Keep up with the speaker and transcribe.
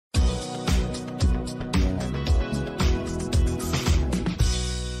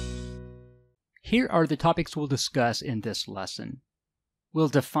Here are the topics we'll discuss in this lesson. We'll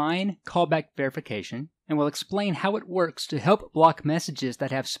define callback verification, and we'll explain how it works to help block messages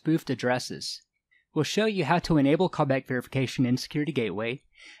that have spoofed addresses. We'll show you how to enable callback verification in Security Gateway,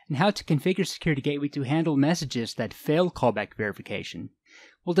 and how to configure Security Gateway to handle messages that fail callback verification.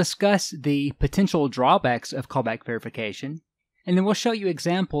 We'll discuss the potential drawbacks of callback verification, and then we'll show you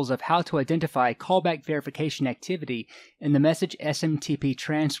examples of how to identify callback verification activity in the message SMTP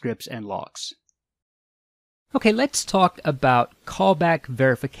transcripts and logs. Okay, let's talk about callback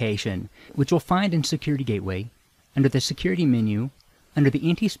verification, which you'll find in Security Gateway under the Security menu under the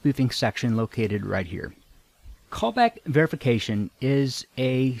Anti-Spoofing section located right here. Callback verification is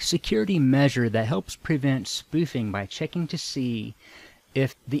a security measure that helps prevent spoofing by checking to see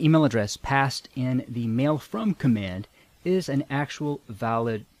if the email address passed in the mail from command is an actual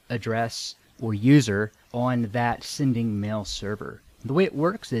valid address or user on that sending mail server. The way it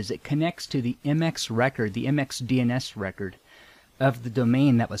works is it connects to the MX record, the MX DNS record of the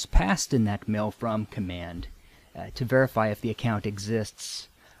domain that was passed in that mail from command to verify if the account exists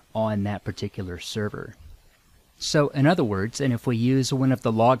on that particular server. So in other words, and if we use one of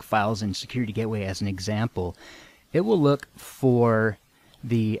the log files in Security Gateway as an example, it will look for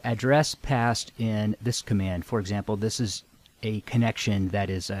the address passed in this command. For example, this is a connection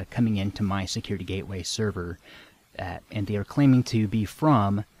that is coming into my Security Gateway server, and they are claiming to be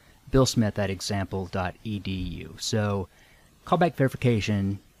from billsmith@example.edu. So callback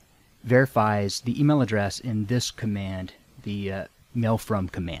verification verifies the email address in this command, the mail from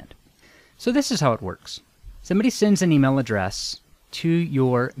command. So this is how it works. Somebody sends an email address to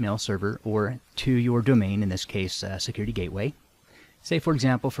your mail server or to your domain, in this case Security Gateway, say for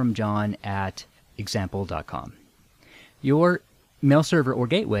example from john@example.com. Your mail server or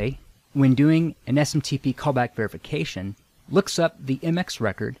gateway, when doing an SMTP callback verification, looks up the MX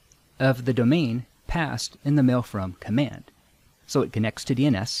record of the domain passed in the mail from command. So it connects to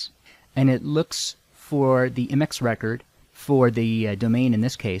DNS, and it looks for the MX record for the domain, in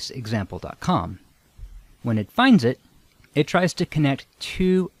this case, example.com. When it finds it, it tries to connect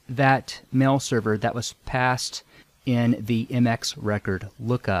to that mail server that was passed in the MX record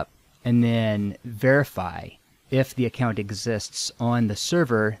lookup, and then verify if the account exists on the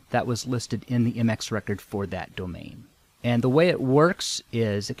server that was listed in the MX record for that domain. And the way it works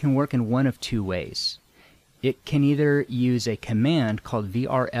is it can work in one of two ways. It can either use a command called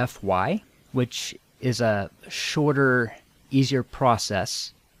vrfy, which is a shorter, easier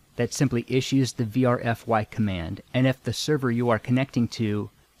process that simply issues the vrfy command. And if the server you are connecting to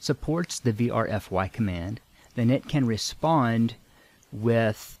supports the vrfy command, then it can respond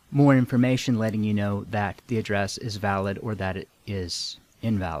with more information letting you know that the address is valid or that it is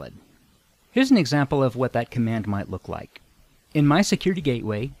invalid. Here's an example of what that command might look like. In my Security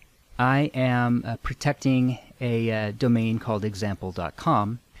Gateway, I am protecting a domain called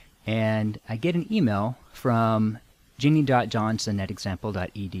example.com, and I get an email from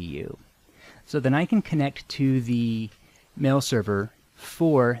jenny.johnson@example.edu. So then I can connect to the mail server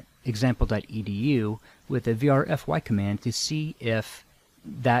for example.edu with a vrfy command to see if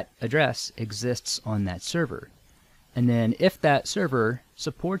that address exists on that server. And then if that server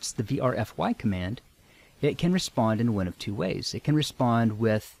supports the vrfy command, it can respond in one of two ways. It can respond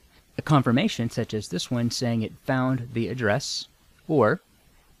with a confirmation, such as this one, saying it found the address, or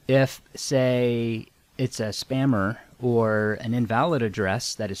if, say, it's a spammer or an invalid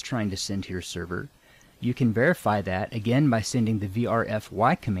address that is trying to send to your server, you can verify that, again, by sending the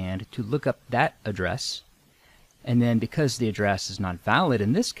vrfy command to look up that address. And then because the address is not valid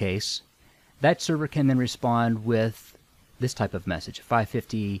in this case, that server can then respond with this type of message: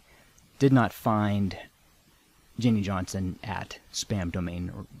 550 did not find Jenny Johnson at spam domain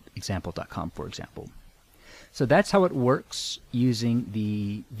or example.com, for example. So that's how it works using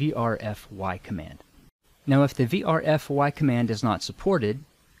the vrfy command. Now if the vrfy command is not supported,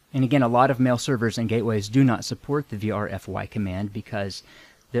 and again a lot of mail servers and gateways do not support the vrfy command because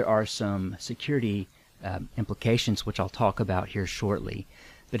there are some security implications which I'll talk about here shortly.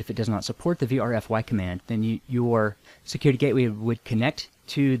 But if it does not support the vrfy command, then your Security Gateway would connect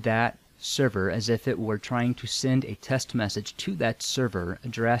to that server as if it were trying to send a test message to that server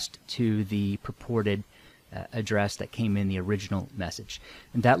addressed to the purported address that came in the original message.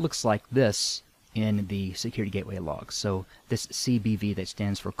 And that looks like this in the Security Gateway logs. So this CBV that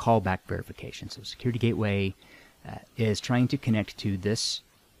stands for callback verification. So Security Gateway is trying to connect to this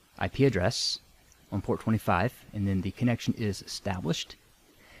IP address on port 25, and then the connection is established.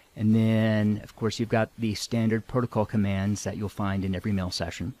 And then, of course, you've got the standard protocol commands that you'll find in every mail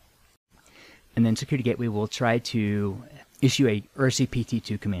session. And then Security Gateway will try to issue a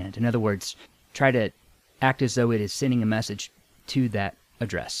RCPT2 command. In other words, try to act as though it is sending a message to that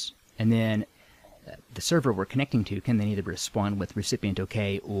address. And then the server we're connecting to can then either respond with recipient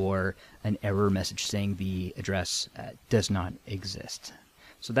OK or an error message saying the address does not exist.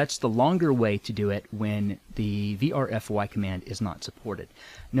 So that's the longer way to do it when the vrfy command is not supported.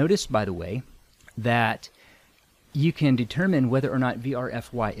 Notice, by the way, that you can determine whether or not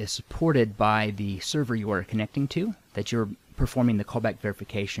vrfy is supported by the server you are connecting to, that you're performing the callback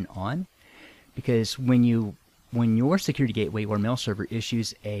verification on, because when your security gateway or mail server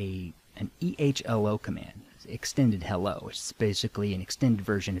issues an EHLO command, extended hello, it's basically an extended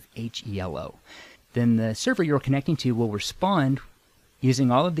version of HELO, then the server you're connecting to will respond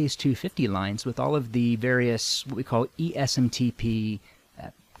using all of these 250 lines with all of the various what we call SMTP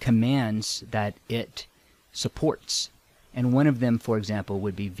commands that it supports. And one of them, for example,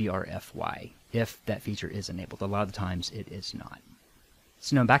 would be vrfy, if that feature is enabled. A lot of the times it is not.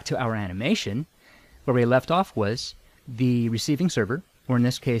 So now back to our animation. Where we left off was the receiving server, or in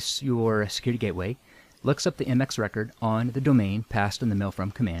this case your security gateway, looks up the MX record on the domain passed in the mail from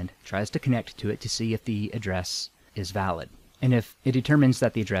command, tries to connect to it to see if the address is valid. And if it determines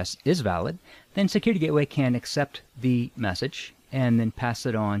that the address is valid, then security gateway can accept the message and then pass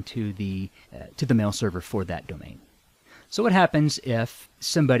it on to the mail server for that domain. So what happens if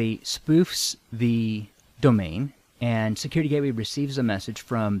somebody spoofs the domain and security gateway receives a message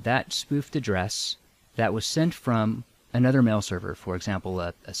from that spoofed address that was sent from another mail server, for example,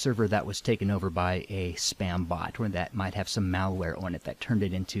 a server that was taken over by a spam bot, or that might have some malware on it that turned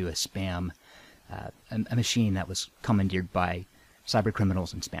it into a spam, a machine that was commandeered by cyber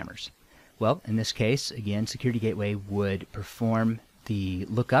criminals and spammers. Well, in this case, again, security gateway would perform the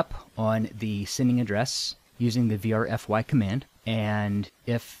lookup on the sending address using the vrfy command, and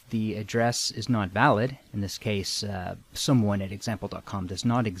if the address is not valid, in this case, someone at example.com does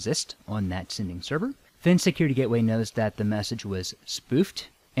not exist on that sending server, then security gateway knows that the message was spoofed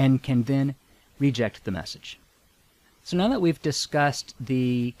and can then reject the message. So now that we've discussed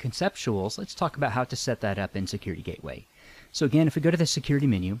the conceptuals, let's talk about how to set that up in security gateway. So again, if we go to the security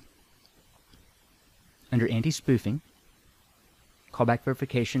menu, under anti-spoofing, callback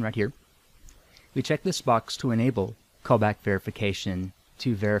verification right here, we check this box to enable callback verification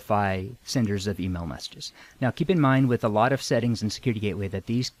to verify senders of email messages. Now keep in mind with a lot of settings in security gateway that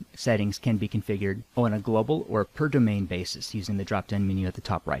these settings can be configured on a global or per domain basis using the drop-down menu at the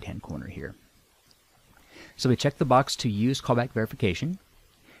top right-hand corner here. So we check the box to use callback verification.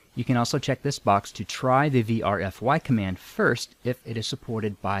 You can also check this box to try the vrfy command first if it is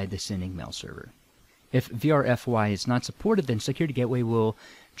supported by the sending mail server. If vrfy is not supported, then security gateway will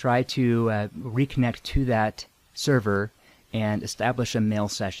try to reconnect to that server and establish a mail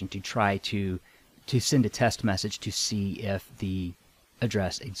session to try to send a test message to see if the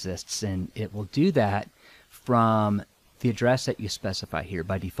address exists. And it will do that from the address that you specify here.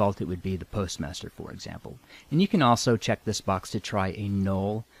 By default, it would be the postmaster, for example. And you can also check this box to try a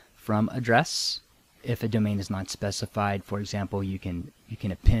null from address. If a domain is not specified, for example, you can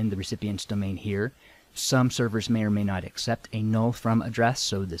append the recipient's domain here. Some servers may or may not accept a null from address,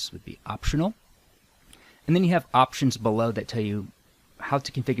 so this would be optional. And then you have options below that tell you how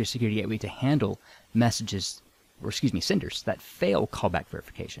to configure security gateway to handle messages, or senders that fail callback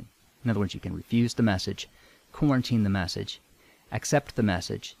verification. In other words, you can refuse the message, quarantine the message, accept the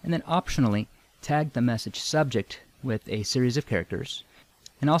message, and then optionally tag the message subject with a series of characters,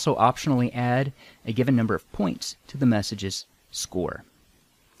 and also optionally add a given number of points to the message's score.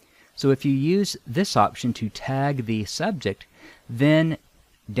 So if you use this option to tag the subject, then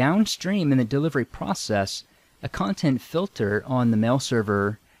downstream in the delivery process, a content filter on the mail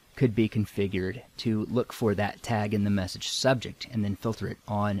server could be configured to look for that tag in the message subject and then filter it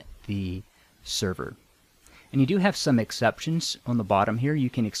on the server. And you do have some exceptions on the bottom here. You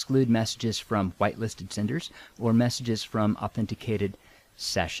can exclude messages from whitelisted senders or messages from authenticated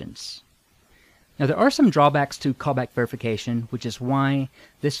sessions. Now there are some drawbacks to callback verification, which is why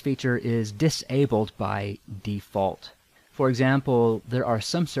this feature is disabled by default. For example, there are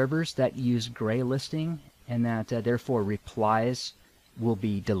some servers that use gray listing and that therefore replies will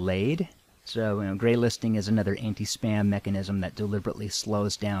be delayed. So gray listing is another anti-spam mechanism that deliberately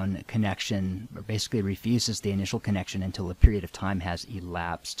slows down a connection, or basically refuses the initial connection until a period of time has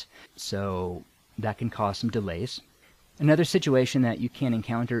elapsed. So that can cause some delays. Another situation that you can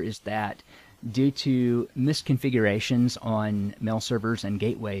encounter is that due to misconfigurations on mail servers and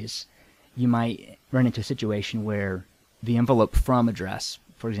gateways, you might run into a situation where the envelope from address,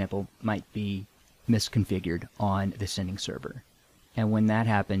 for example, might be misconfigured on the sending server. And when that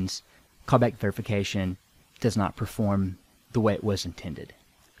happens, callback verification does not perform the way it was intended.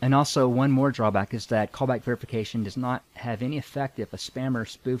 And also, one more drawback is that callback verification does not have any effect if a spammer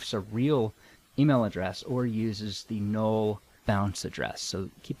spoofs a real email address or uses the null bounce address. So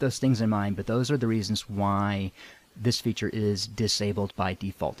keep those things in mind, but those are the reasons why this feature is disabled by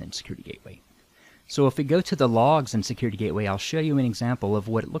default in Security Gateway. So if we go to the logs in Security Gateway, I'll show you an example of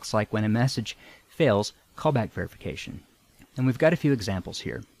what it looks like when a message fails callback verification. And we've got a few examples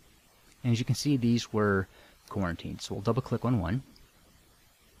here. And as you can see, these were quarantined. So we'll double click on one.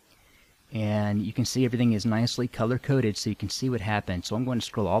 And you can see everything is nicely color-coded so you can see what happened. So I'm going to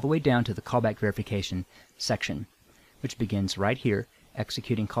scroll all the way down to the callback verification section, which begins right here,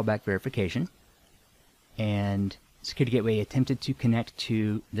 executing callback verification. And Security Gateway attempted to connect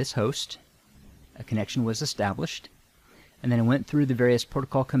to this host. A connection was established. And then it went through the various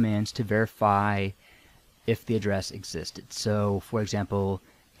protocol commands to verify if the address existed. So, for example,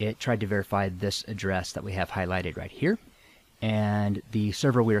 it tried to verify this address that we have highlighted right here. And the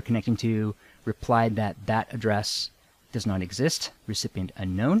server we were connecting to replied that that address does not exist, recipient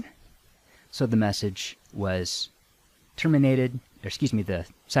unknown. So the message was terminated, or excuse me, the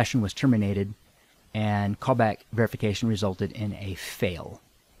session was terminated, and callback verification resulted in a fail.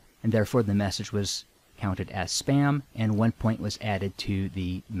 And therefore the message was counted as spam, and 1 point was added to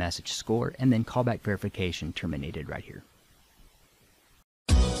the message score, and then callback verification terminated right here.